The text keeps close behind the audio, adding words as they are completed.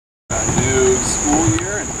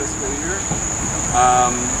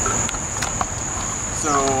Um,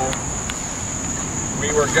 so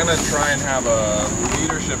we were gonna try and have a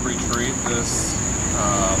leadership retreat this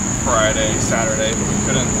Friday, Saturday, but we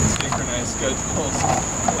couldn't synchronize schedules.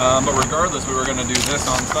 But regardless, we were gonna do this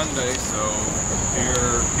on Sunday, so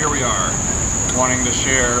here we are, wanting to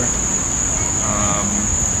share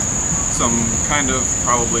some kind of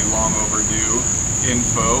probably long overdue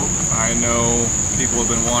info. I know people have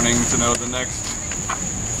been wanting to know the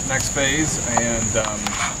next phase, and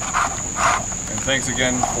thanks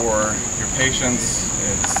again for your patience.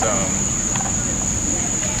 It's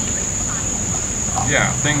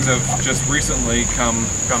yeah, things have just recently come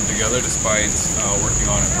together despite working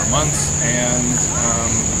on it for months, and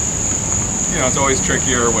you know, it's always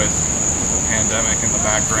trickier with the pandemic in the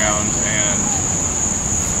background and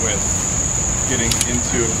with getting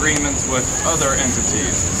into agreements with other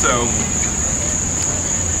entities. So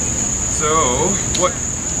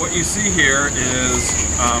what you see here is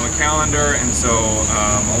a calendar, and so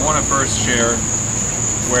I want to first share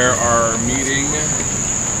where our meeting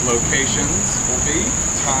locations will be,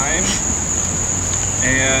 time,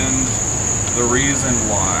 and the reason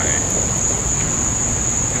why.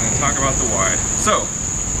 And then talk about the why. So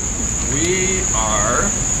we are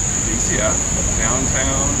DCF,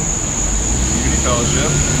 Downtown Community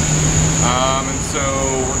Fellowship. And so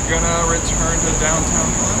we're gonna return to downtown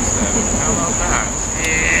Clemson. How about that?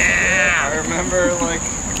 Yeah! I remember like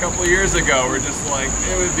a couple years ago, we're just like,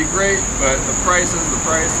 it would be great, but the prices.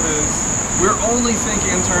 We're only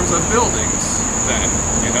thinking in terms of buildings then,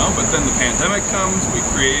 you know, but then the pandemic comes, we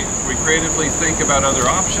creatively think about other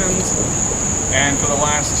options. And for the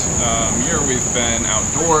last year, we've been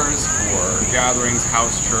outdoors for gatherings,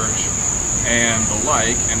 house church, and the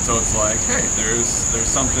like, and so it's like, hey, there's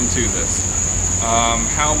something to this.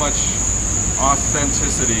 How much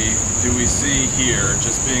authenticity do we see here,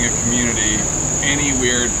 just being a community, any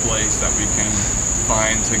weird place that we can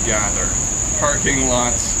find to gather? Parking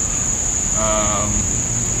lots,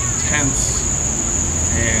 tents,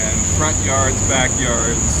 and front yards,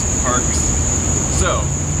 backyards, parks. So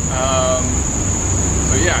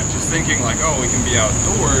yeah, just thinking like, oh, we can be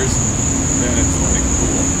outdoors, then it's like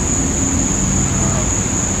cool.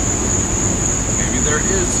 There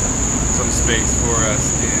is some space for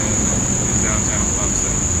us in downtown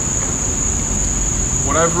Clemson.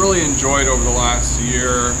 What I've really enjoyed over the last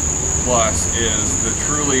year plus is the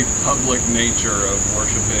truly public nature of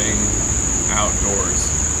worshiping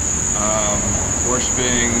outdoors.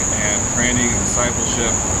 Worshiping and training and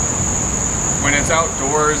discipleship. When it's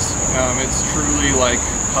outdoors, it's truly like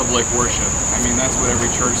public worship. I mean, that's what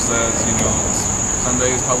every church says, you know,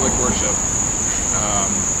 Sunday is public worship.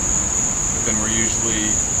 Then we're usually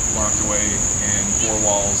locked away in four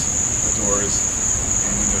walls, the doors,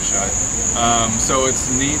 and windows shut. So it's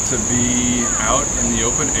neat to be out in the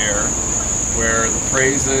open air where the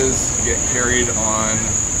praises get carried on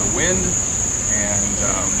the wind,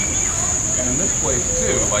 and this place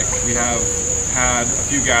too. Like, we have had a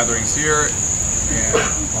few gatherings here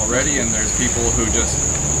already, and there's people who just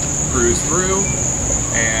cruise through,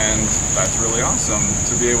 and that's really awesome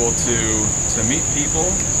to be able to meet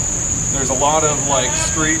people. There's a lot of like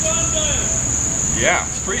street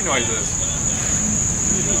noises.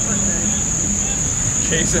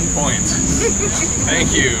 Case in point.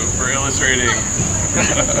 Thank you for illustrating.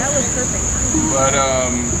 That was perfect. But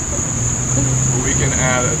we can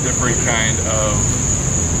add a different kind of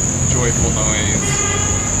joyful noise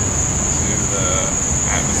to the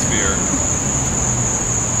atmosphere.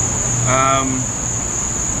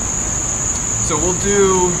 So we'll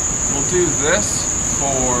do this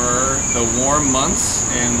for the warm months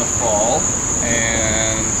in the fall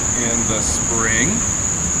and in the spring.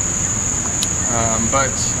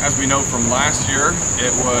 But as we know from last year,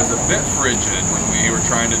 it was a bit frigid when we were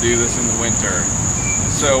trying to do this in the winter.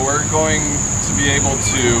 So we're going to be able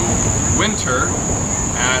to winter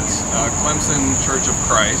at Clemson Church of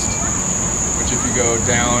Christ, which if you go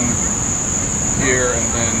down here and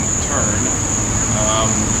then turn,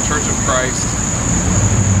 Church of Christ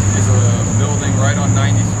is a building right on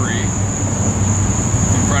 93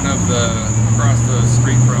 in front of across the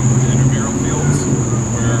street from the intramural fields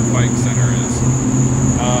where Pike Center is.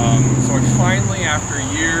 So I finally, after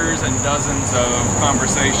years and dozens of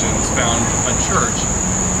conversations, found a church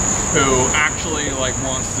who actually like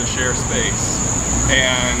wants to share space,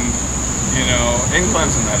 and you know, in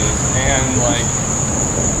Clemson that is, and like,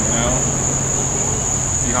 you know,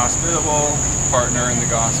 be hospitable, partner in the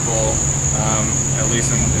gospel, at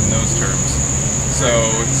least in those terms. So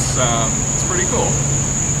it's pretty cool.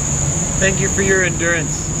 Thank you for your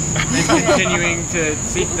endurance. and continuing to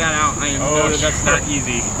seek that out. I know that that's not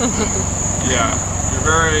easy. Yeah, you're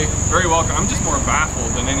very, very welcome. I'm just more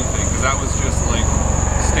baffled than anything because that was just like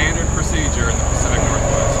standard procedure in the Pacific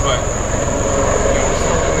Northwest, but you know, we're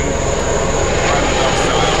still doing private bell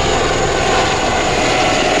style.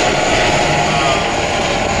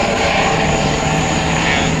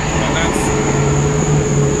 And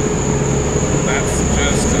that's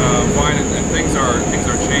just fine, and things are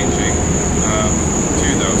changing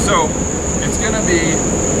too, though. So it's gonna be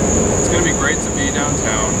great to be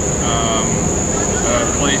downtown, a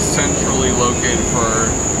place centrally located for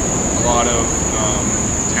a lot of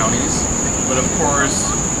townies, but of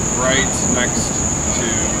course right next to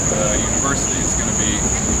the university. It's going to be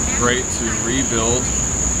great to rebuild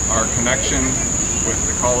our connection with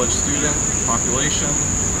the college student population.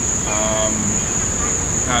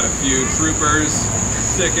 Had a few troopers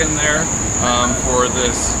sick in there for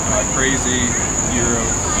this crazy year of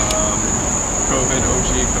COVID,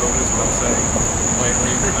 OG COVID is what I'm saying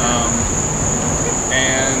lately.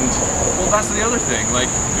 And well, that's the other thing. Like,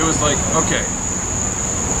 it was like, okay,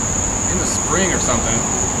 in the spring or something,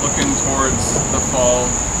 looking towards the fall,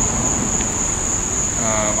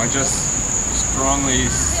 I just strongly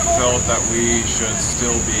felt that we should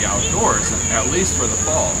still be outdoors, at least for the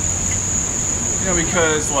fall. You know,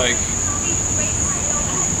 because like,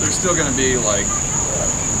 there's still going to be like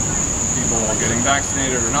people getting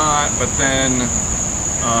vaccinated or not, but then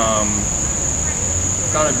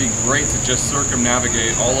thought it'd be great to just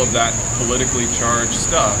circumnavigate all of that politically charged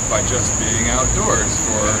stuff by just being outdoors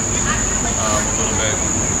for a little bit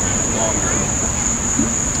longer.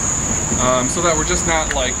 So that we're just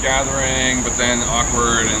not like gathering, but then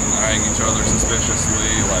awkward and eyeing each other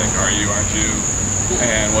suspiciously, like, are you, aren't you?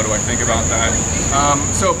 And what do I think about that?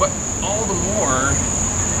 But all the more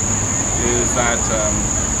is that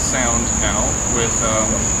sound now with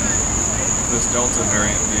this Delta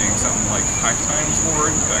variant being something like 5 times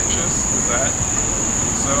more infectious. Is that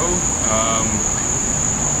so?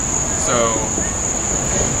 So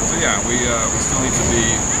yeah, we still need to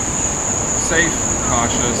be safe,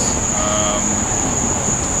 cautious,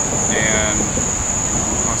 and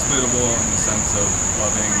hospitable in the sense of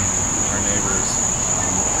loving our neighbors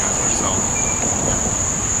as ourselves.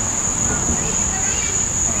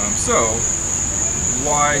 So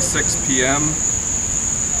why 6 p.m.?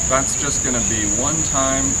 That's just going to be one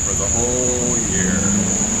time for the whole year,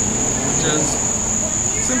 which is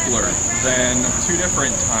simpler than 2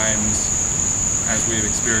 different times as we've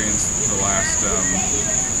experienced the last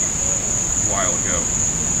while ago.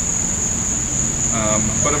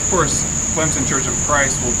 But of course, Clemson Church of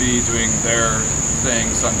Christ will be doing their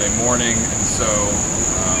thing Sunday morning, and so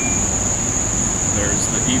there's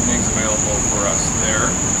the evenings available for us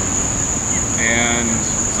there. And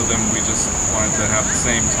so then we just wanted to have the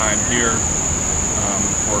same time here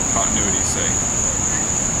for continuity's sake.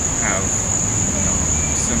 Have, you know,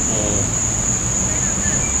 simple,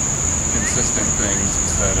 consistent things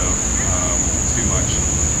instead of too much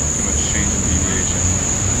change and deviation.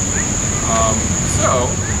 So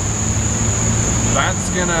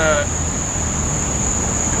that's gonna,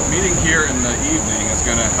 meeting here in the evening is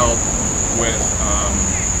gonna help with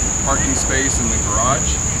parking space in the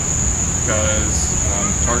garage, because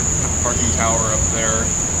parking tower up there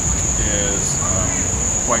is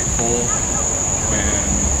quite full when,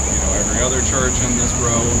 you know, every other church in this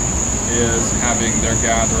row is having their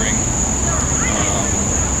gathering.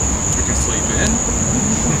 We can sleep in,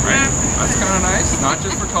 right? That's kind of nice, not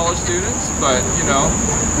just for college students, but, you know,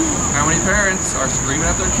 how many parents are screaming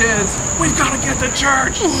at their kids, "We've got to get to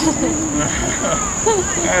church!"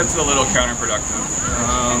 That's a little counterproductive.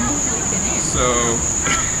 So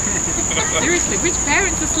Seriously, which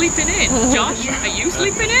parents are sleeping in? Josh, are you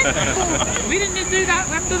sleeping in? We didn't do that.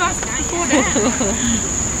 We haven't done that before now.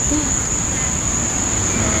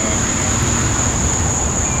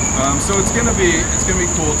 So it's gonna be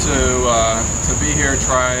cool to be here,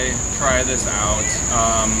 try this out.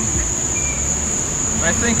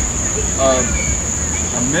 I think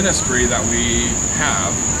a ministry that we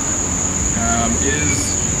have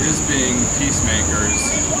is being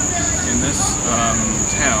peacemakers in this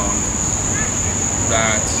town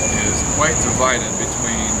that is quite divided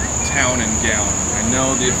between town and gown. I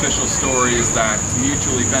know the official story is that it's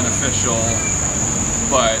mutually beneficial,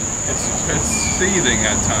 but it's seething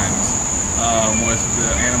at times with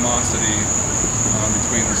the animosity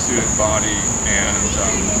between the student body and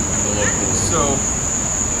the locals. So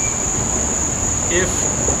if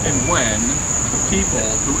and when people,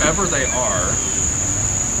 whoever they are,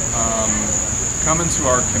 come into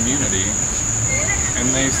our community and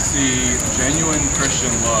they see genuine Christian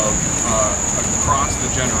love across the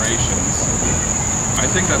generations, I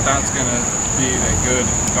think that that's going to be a good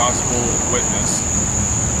gospel witness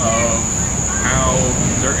of how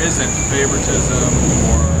there isn't favoritism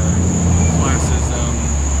or classism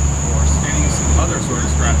or any other sort of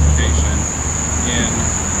stratification in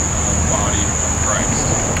the body of Christ.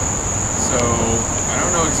 So I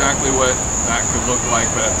don't know exactly what that could look like,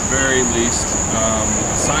 but at the very least,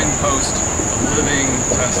 a signpost, a living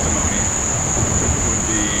testimony would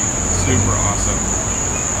be super awesome.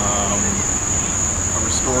 A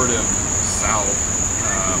restorative salve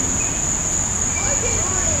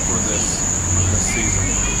for this season.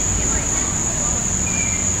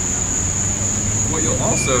 What you'll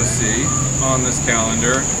also see on this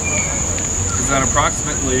calendar is that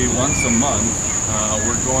approximately once a month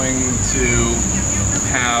we're going to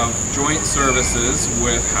have joint services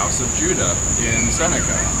with House of Judah in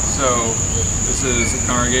Seneca. So this is a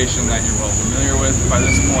congregation that you're well familiar with. By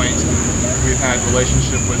this point, we've had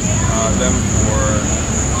relationship with them for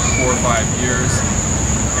 4 or 5 years,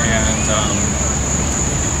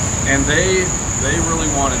 and they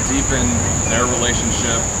really want to deepen their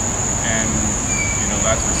relationship, and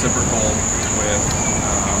that's reciprocal with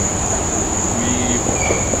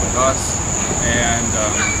us, and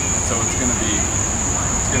so it's going to be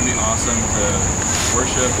awesome to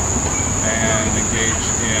worship and engage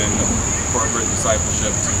in corporate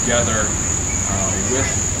discipleship together with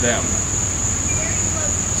them.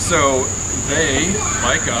 So they,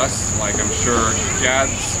 like us, like I'm sure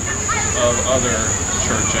gads of other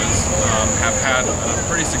churches, have had a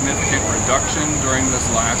pretty significant reduction during this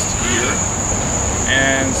last year.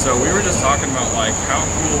 And so we were just talking about, like, how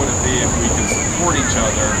cool would it be if we could support each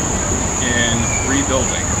other in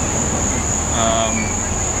rebuilding.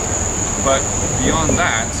 But beyond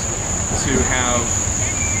that, to have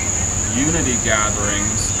unity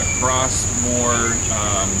gatherings across more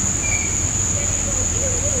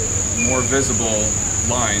visible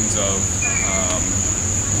lines of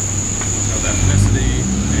ethnicity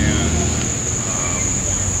and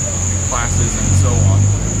classes and so on.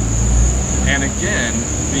 And again,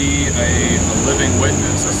 be a living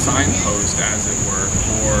witness, a signpost, as it were,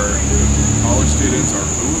 for college students or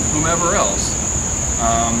whomever else,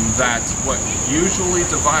 that what usually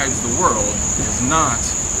divides the world is not,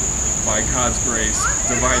 by God's grace,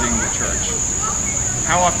 dividing the church.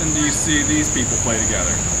 How often do you see these people play together?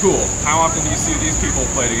 Cool. How often do you see these people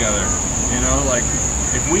play together? Like,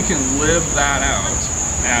 if we can live that out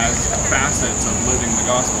as facets of living the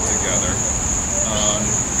gospel together,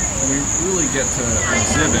 we really get to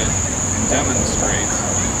exhibit and demonstrate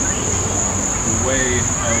the way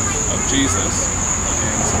of Jesus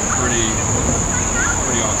in some pretty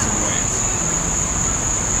awesome ways.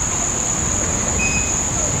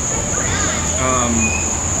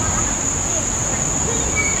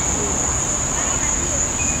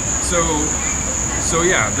 So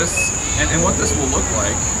yeah, this and what this will look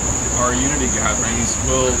like, our unity gatherings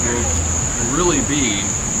will really be.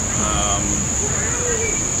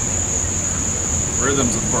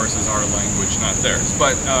 Rhythms, of course, is our language, not theirs.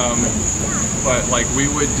 But like, we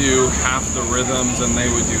would do half the rhythms and they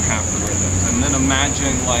would do half the rhythms. And then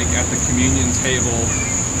imagine, like, at the communion table,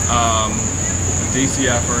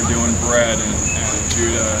 DCF are doing bread and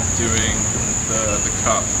Judah doing the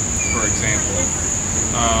cup, for example.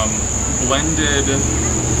 Blended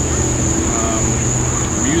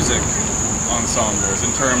music ensembles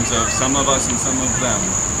in terms of some of us and some of them,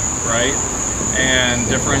 right? And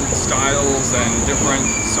different styles and different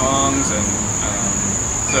songs, and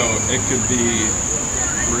so it could be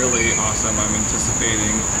really awesome. I'm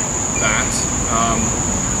anticipating that.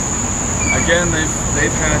 Again,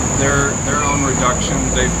 they've had their own reduction.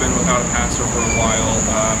 They've been without a pastor for a while.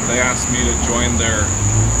 They asked me to join their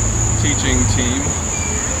teaching team.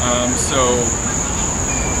 So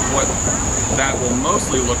what that will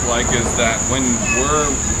mostly look like is that when we're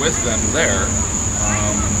with them there,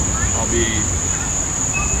 I'll be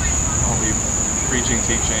preaching,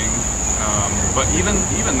 teaching, but even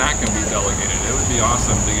that can be delegated. It would be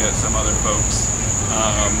awesome to get some other folks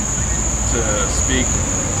to speak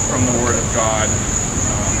from the Word of God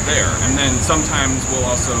there. And then sometimes we'll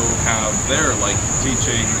also have their, like,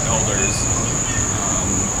 teaching elders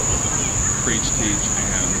preach, teach,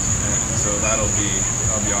 and so that'll be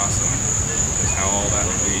awesome. Is how all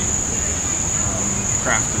that'll be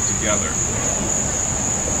crafted together.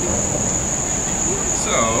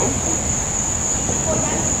 So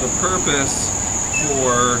the purpose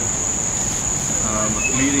for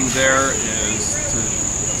meeting there is to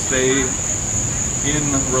stay in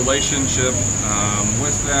relationship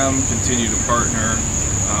with them, continue to partner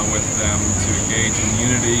with them to engage in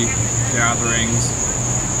unity gatherings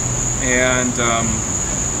and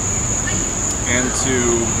to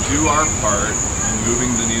do our part in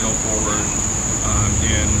moving the needle forward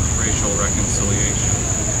in racial reconciliation.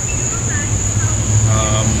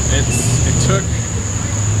 It took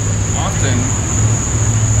often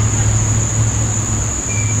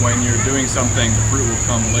when you're doing something, the fruit will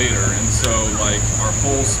come later, and so like our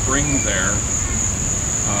whole spring there,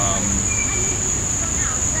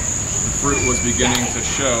 the fruit was beginning to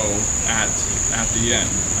show at the end.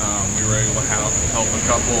 We were able to help a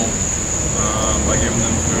couple by giving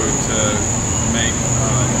them food to make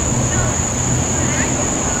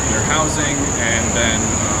their housing, and then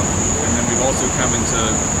we've also come into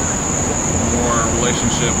more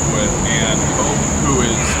relationship with Ann Hope, who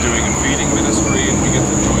is doing a feeding ministry, and we get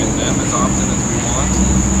to join them as often as we want.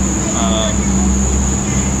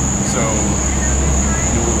 So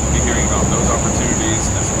you'll be hearing about those opportunities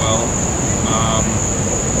as well.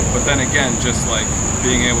 But then again, just like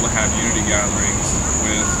being able to have unity gatherings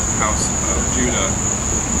with House of Judah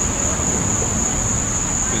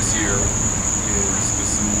this year is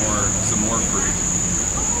some more fruit.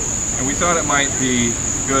 And we thought it might be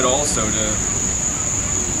good also to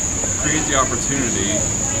create the opportunity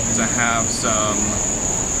to have some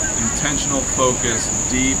intentional, focused,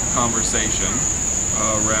 deep conversation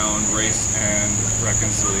around race and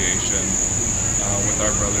reconciliation with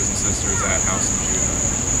our brothers and sisters at House of Judah.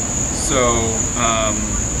 So,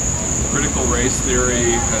 critical race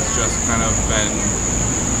theory has just kind of been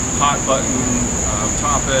hot button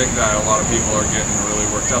topic that a lot of people are getting really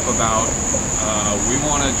worked up about. We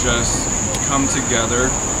want to just come together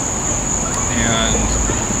and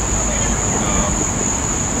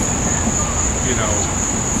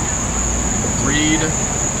read,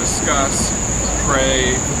 discuss,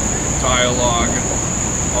 pray, dialogue,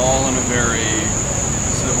 all in a very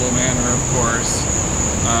civil manner, of course,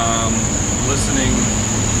 listening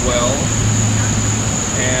well,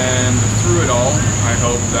 and through it all, I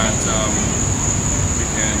hope that we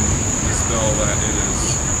can dispel that it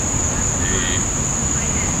is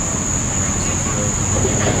some sort of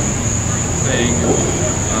thing,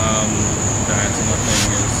 that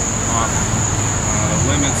nothing is off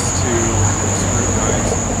limits to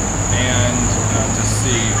scrutinize, and to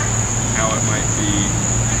see how it might be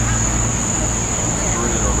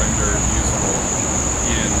subverted or rendered useful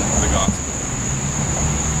in the gospel.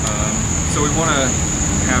 So we want to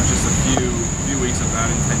have just a few weeks of that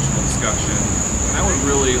intentional discussion, and that would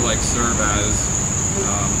really serve as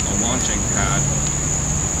a launching pad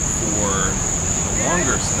for a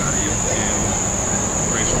longer study in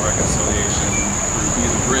racial reconciliation through Be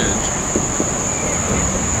the Bridge,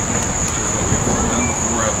 which is what we've done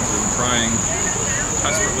before. I've been trying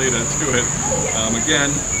desperately to do it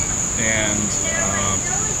again, and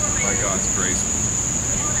by God's grace,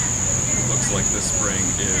 it looks like this spring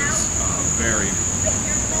is very,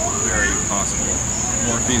 very possible,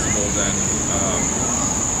 more feasible than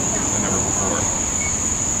ever before.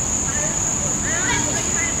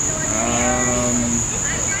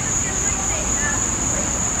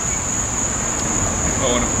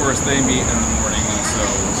 Oh, and of course they meet in the morning, and so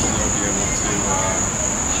we'll be able to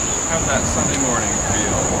have that Sunday morning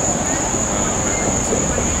feel every once in a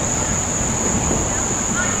while.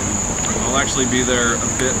 I'll actually be there a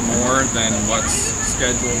bit more than what's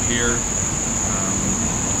scheduled here,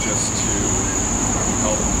 just to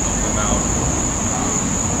help them out.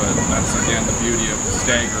 But that's again the beauty of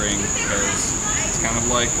staggering, because it's kind of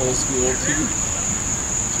like old school,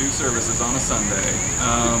 two services on a Sunday.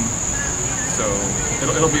 So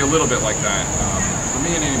it'll be a little bit like that for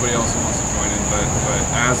me and anybody else who wants to join in. But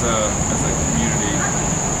as a community,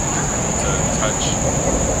 to touch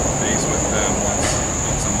base with them once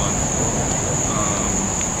a month.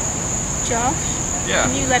 Josh? Yeah.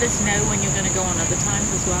 Can you let us know when you're going to go on other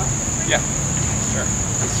times as well? Yeah. Sure.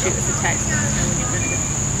 Just shoot us a text and let us know when you're going to go.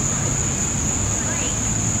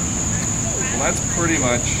 Well, that's pretty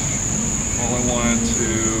much all I wanted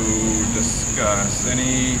to discuss.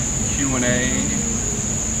 Any Q&A?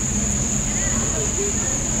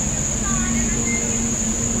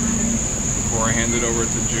 Before I hand it over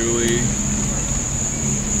to Julie,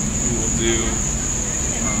 who will do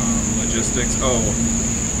logistics. Oh,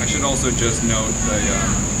 I should also just note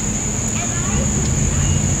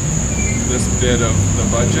this bit of the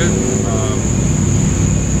budget.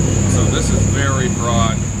 So this is very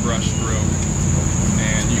broad brush stroke,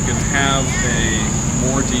 and you can have a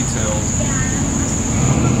more detailed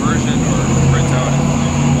version or printout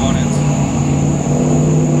if you want it.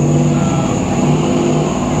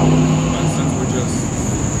 But since we're just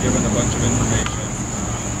given a bunch of information,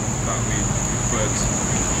 thought we'd put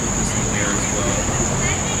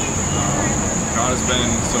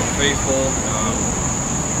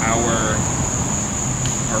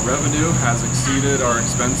revenue has exceeded our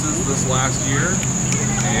expenses this last year,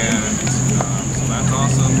 and so that's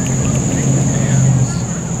awesome. And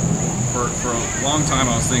for a long time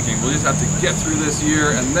I was thinking, we'll just have to get through this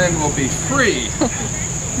year and then we'll be free.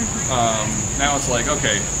 Now it's like,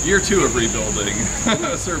 okay, year 2 of rebuilding,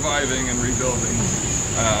 surviving and rebuilding.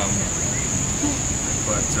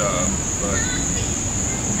 But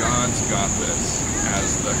God's got this,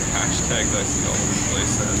 as the hashtag that I see all over the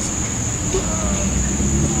place says.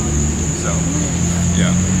 So,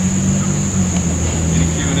 yeah. Any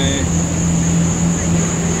Q&A?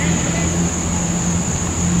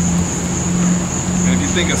 And if you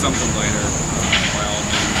think of something later, by all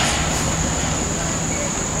means.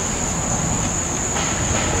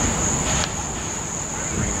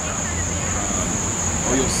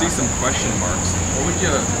 Oh, you'll see some question marks. What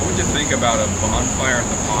would you think about a bonfire at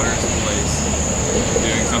the Potter's Place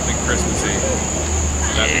doing something Christmassy?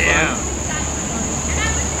 Would that be fun?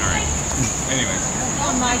 All right. Anyways.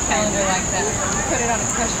 On my calendar like that, put it on a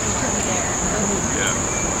question from there.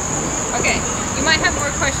 Yeah. Okay, you might have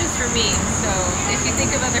more questions for me, so if you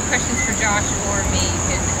think of other questions for Josh or me, you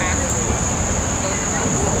can ask both of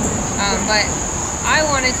us. But I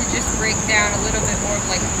wanted to just break down a little bit more of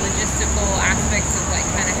like logistical aspects of like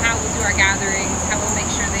kind of how we'll do our gatherings, how we'll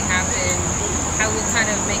make sure they happen, how we'll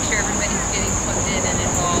kind of make sure everybody's getting plugged in and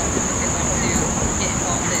involved in what they want to get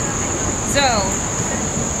involved in. So,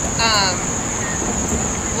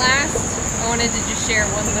 last, I wanted to just share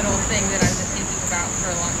one little thing that I've been thinking about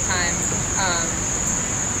for a long time.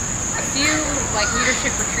 A few like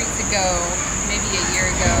leadership retreats ago, maybe a year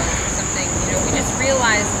ago or something, you know, we just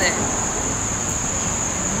realized that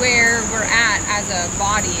where we're at as a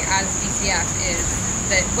body, as DCF, is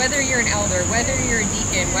that whether you're an elder, whether you're a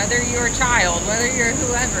deacon, whether you're a child, whether you're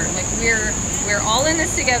whoever, like we're all in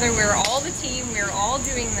this together, we're all the team, we're all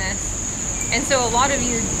doing this. And so a lot of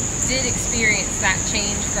you did experience that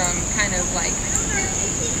change from kind of like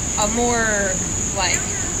a more like,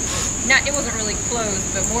 not, it wasn't really closed,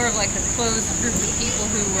 but more of like a closed group of people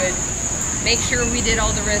who would make sure we did all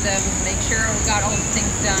the rhythms, make sure we got all the things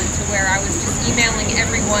done, to where I was just emailing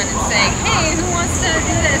everyone and saying, hey, who wants to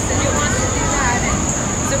do this and who wants to do that? And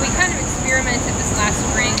so we kind of experimented this last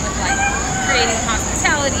spring with like creating a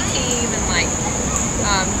hospitality team and like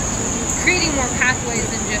creating more pathways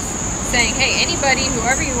and just saying, hey, anybody,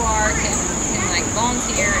 whoever you are, can like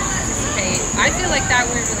volunteer and participate. I feel like that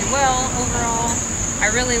went really well overall. I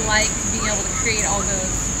really liked being able to create all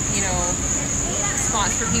those, you know,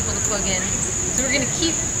 spots for people to plug in. So we're going to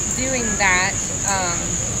keep doing that,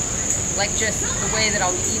 like just the way that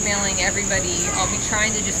I'll be emailing everybody. I'll be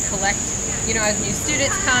trying to just collect, you know, as new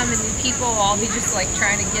students come and new people, I'll be just like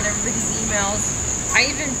trying to get everybody's emails. I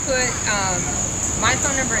even put my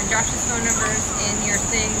phone number and Josh's phone numbers in your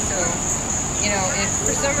thing, so, you know, if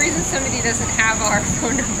for some reason somebody doesn't have our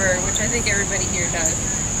phone number, which I think everybody here does,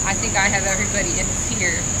 I think I have everybody in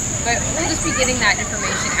here. But we'll just be getting that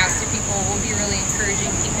information out to people. We'll be really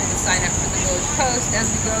encouraging people to sign up for the Village Post as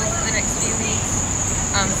we go for the next few weeks,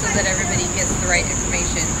 so that everybody gets the right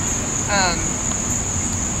information.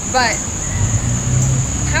 But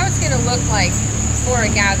how it's going to look like for a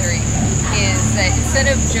gathering is that instead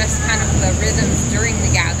of just kind of the rhythms during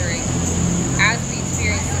the gathering, as we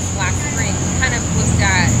experienced this last spring, we kind of looked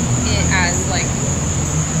at it as like,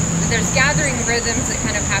 there's gathering rhythms that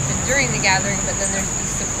kind of happen during the gathering, but then there's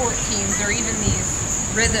these support teams or even these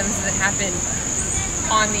rhythms that happen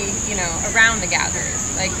on the, you know, around the gathering.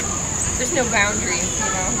 Like, there's no boundaries, you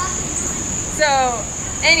know. So,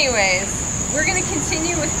 anyways, we're going to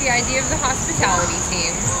continue with the idea of the hospitality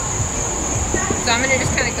team. So I'm going to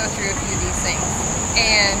just kind of go through a few of these things.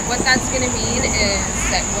 And what that's going to mean is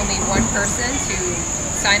that we'll need one person to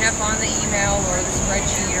sign up on the email or the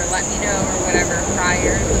spreadsheet or let me know or whatever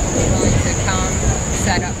prior, be willing to come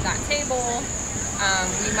set up that table.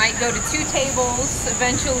 We might go to 2 tables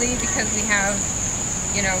eventually because we have,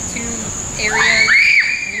 you know, 2 areas.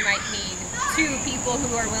 We might need 2 people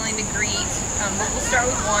who are willing to greet, but we'll start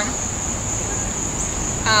with 1.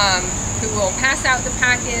 Who will pass out the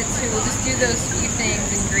packets, who will just do those few things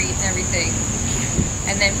and greet and everything,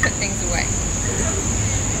 and then put things away.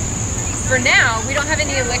 For now, we don't have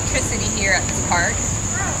any electricity here at this park,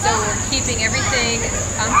 so we're keeping everything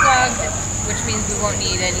unplugged, which means we won't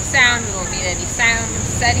need any sound, we won't need any sound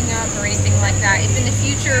setting up or anything like that. If in the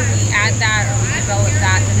future we add that or we develop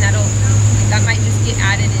that, then that might just get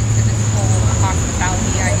added into this whole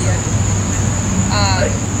hospitality idea.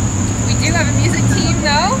 We do have a music team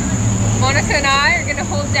though. Monica and I are going to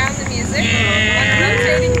hold down the music on a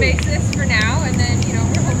rotating basis for now, and then, you know,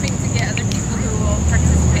 we're hoping to get other people who will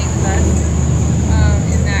participate with us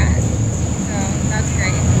in that. So that's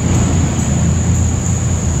great.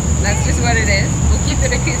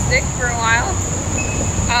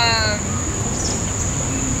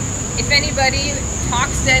 If anybody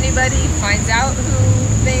talks to anybody, finds out who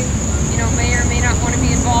they, may or may not want to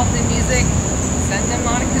be involved in music, send them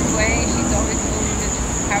Monica's way. She's always willing to just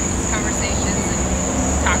have these conversations and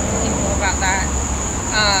talk to people about that.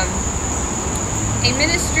 A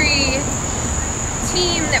ministry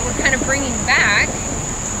team that we're kind of bringing back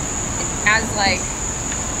as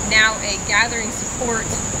now a gathering support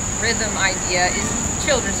rhythm idea is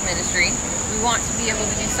children's ministry. We want to be able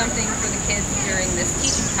to do something for the kids during this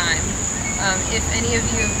teaching time. If any of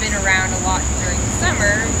you have been around a lot during the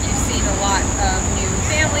summer, you've seen a lot of new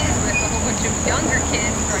families with a whole bunch of younger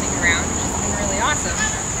kids running around, which has been really awesome.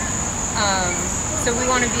 So we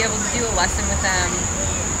want to be able to do a lesson with them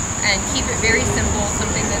and keep it very simple,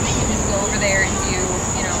 something that they can just go over there and do.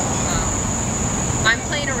 I'm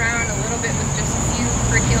playing around a little bit with just a few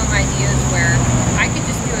curriculum ideas where I could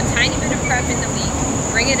just do a tiny bit of prep in the week,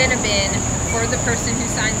 bring it in a bin for the person who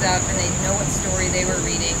signs up, and they'd know what story they were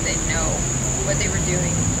reading, they'd know what they were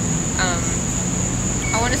doing.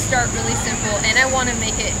 I want to start really simple, and I want to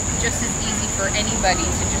make it just as easy for anybody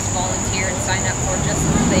to just volunteer and sign up for, just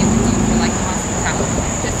as they would do for hospitality,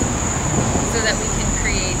 just so that we can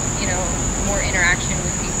create, more interaction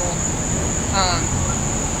with people.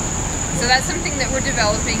 So that's something that we're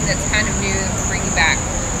developing that's kind of new that we're bringing back.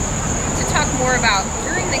 To talk more about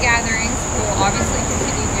during the gatherings, we'll obviously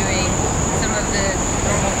continue doing some of the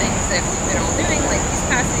normal things that we've been all doing, like peace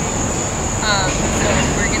passing. So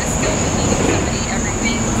we're going to still be needing somebody every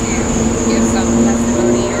week to give some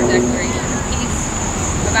testimony or declaration of peace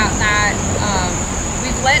about that.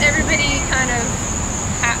 We've let everybody kind of,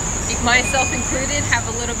 myself included, have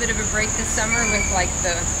a little bit of a break this summer with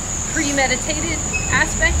the premeditated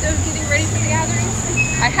aspect of getting ready for the gatherings.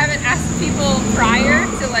 I haven't asked people prior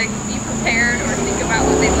to be prepared or think about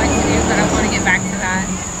what they'd like to do, but I want to get back to that.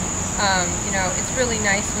 It's really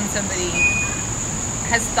nice when somebody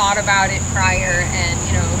has thought about it prior and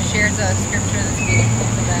shares a scripture that's meaningful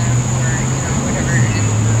to them, or whatever. And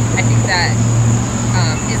I think that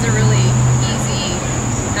is a really easy,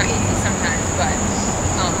 not easy sometimes, but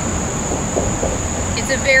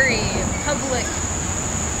it's a very public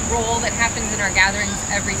role that happens in our gatherings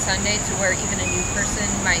every Sunday, to where even a new person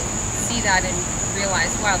might see that and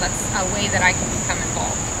realize, wow, that's a way that I can become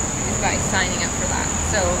involved, is by signing up for that.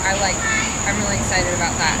 So I'm really excited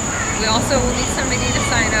about that. We also will need somebody to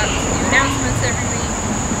sign up to do announcements every week.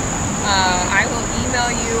 I will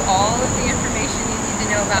email you all of the information you need to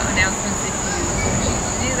know about announcements if you choose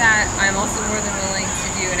to do that. I'm also more than willing to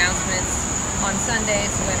do announcements on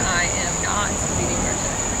Sundays when I am not leading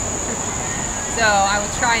worship. So I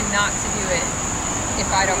will try not to do it if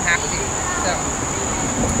I don't have to. So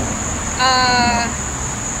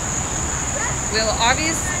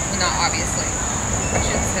not obviously, I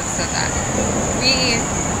shouldn't have said that.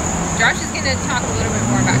 Josh is going to talk a little bit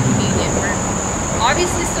more about communion. We're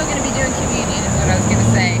obviously still going to be doing communion, is what I was going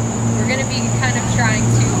to say. We're going to be kind of trying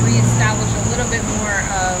to reestablish a little bit more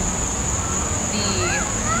of the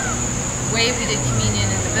way we did communion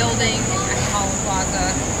in the building at Holland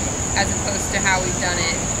Plaza, as opposed to how we've done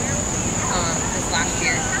it this last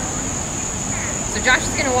year. So Josh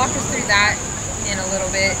is going to walk us through that in a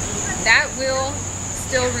little bit. That will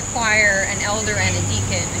still require an elder and a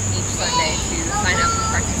deacon each Sunday to sign up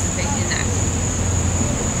and participate in that.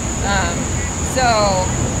 So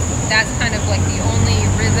that's kind of the only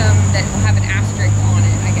rhythm that will have an asterisk on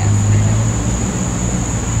it, I guess.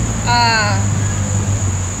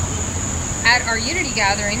 At our Unity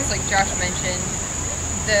gatherings, like Josh mentioned,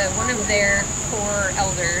 one of their core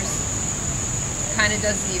elders kind of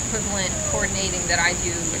does the equivalent coordinating that I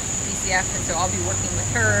do with DCF, and so I'll be working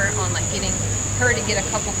with her on getting her to get a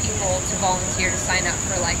couple people to volunteer to sign up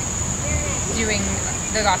for doing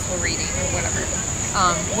the gospel reading or whatever.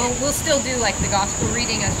 We'll still do the gospel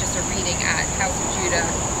reading as just a reading at House of Judah,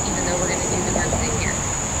 even though we're going to do the group thing here.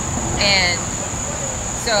 And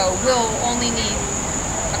so we'll only need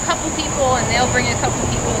a couple people, and they'll bring a couple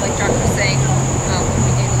people, like Josh was saying, when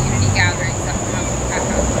we do the Unity gatherings at House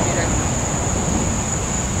of Judah.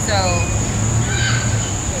 So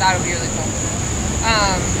that'll be really cool.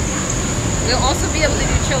 We'll also be able to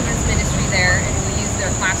do children's ministry there, and we'll use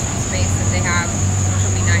their classroom space that they have, which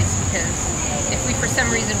will be nice, because if we for some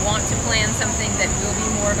reason want to plan something that will be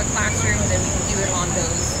more of a classroom, then we can do it on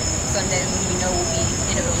those Sundays when we know we'll be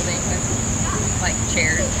in a building with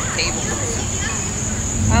chairs and tables and stuff.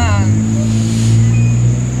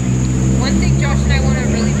 One thing Josh and I want to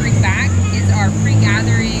really bring back is our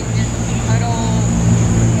pre-gathering huddle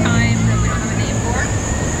time that we don't have a name for,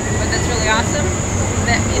 but that's really awesome.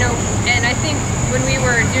 And I think when we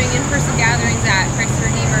were doing in-person gatherings at Christ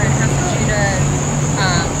the Redeemer and House of Judah,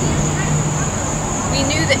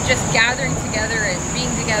 just gathering together and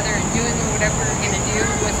being together and doing whatever we were gonna do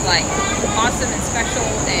was like awesome and special,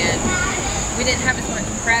 and we didn't have as much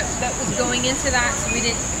prep that was going into that, so we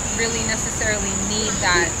didn't really necessarily need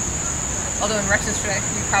that. Although in retrospect,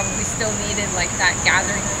 we probably still needed like that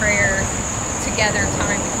gathering prayer together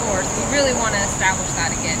time before. So we really want to establish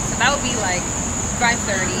that again. So that would be like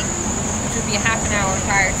 5:30, which would be a half an hour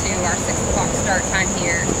prior to our 6 o'clock start time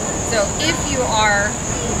here. So if you are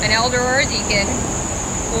an elder or a deacon,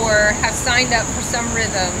 or have signed up for some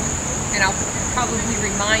rhythm, and I'll probably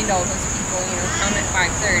remind all those people, you know, come at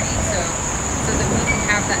 5:30, so that we can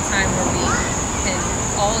have that time where we can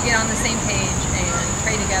all get on the same page and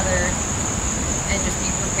pray together and just be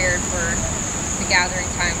prepared for the gathering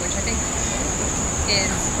time, which I think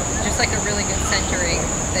is just like a really good centering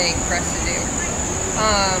thing for us to do.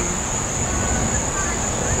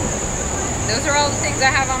 Those are all the things I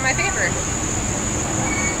have on my paper.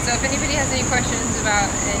 So if anybody has any questions about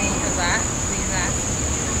any of that, please ask.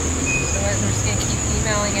 Otherwise, we're just going to keep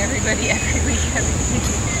emailing everybody every week.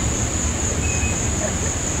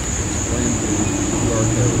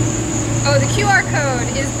 Oh, the QR code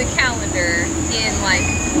is the calendar in like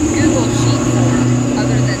Google Sheet form,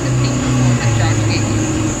 other than the paper form that Josh gave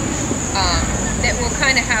you. That will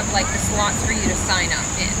kind of have like the slots for you to sign up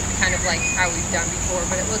in, kind of like how we've done before,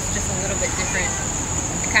 but it looks just a little bit different.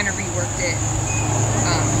 I kind of reworked it.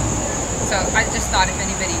 So I just thought if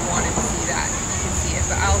anybody wanted to see that, you can see it.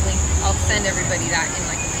 But I'll send everybody that in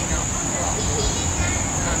like an email as well.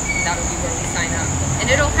 That'll be where we sign up, and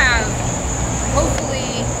it'll have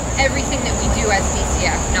hopefully everything that we do as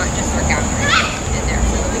DCF, not just our gathering, in there,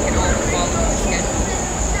 so that we can all follow the schedule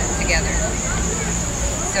together.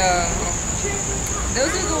 So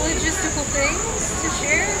those are the logistical things to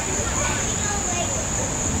share.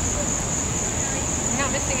 I'm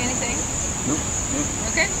not missing anything. Nope.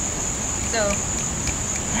 Okay. So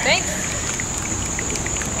thanks.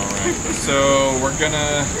 All right. So we're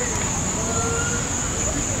gonna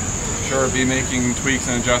sure be making tweaks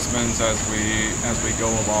and adjustments as we go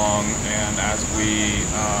along and as we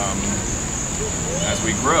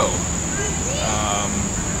grow.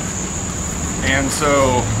 And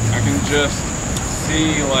so I can just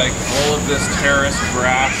see like all of this terrace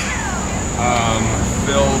grass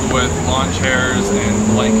filled with lawn chairs and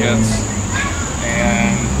blankets,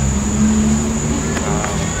 and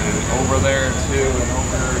over there too, and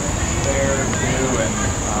over there too, and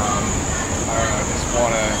I just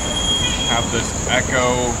want to have this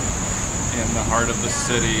echo in the heart of the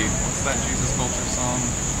city. What's that Jesus Culture song?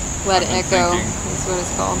 Let it echo. That's what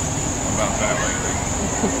it's called. About that lately.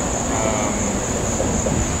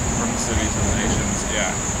 From the city to the nations,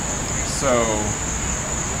 yeah. So,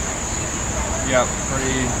 yeah,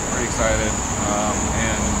 pretty excited,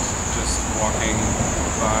 and just walking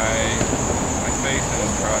by faith and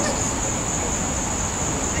trust.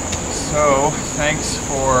 So, thanks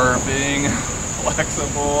for being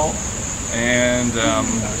flexible, and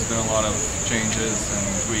there's been a lot of changes and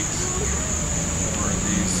tweaks over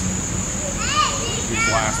these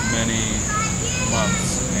last many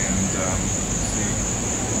months, and see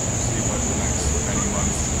what the next many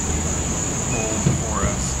months hold for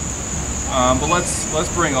us. But let's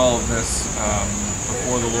bring all of this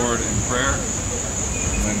before the Lord in prayer,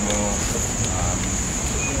 and then we'll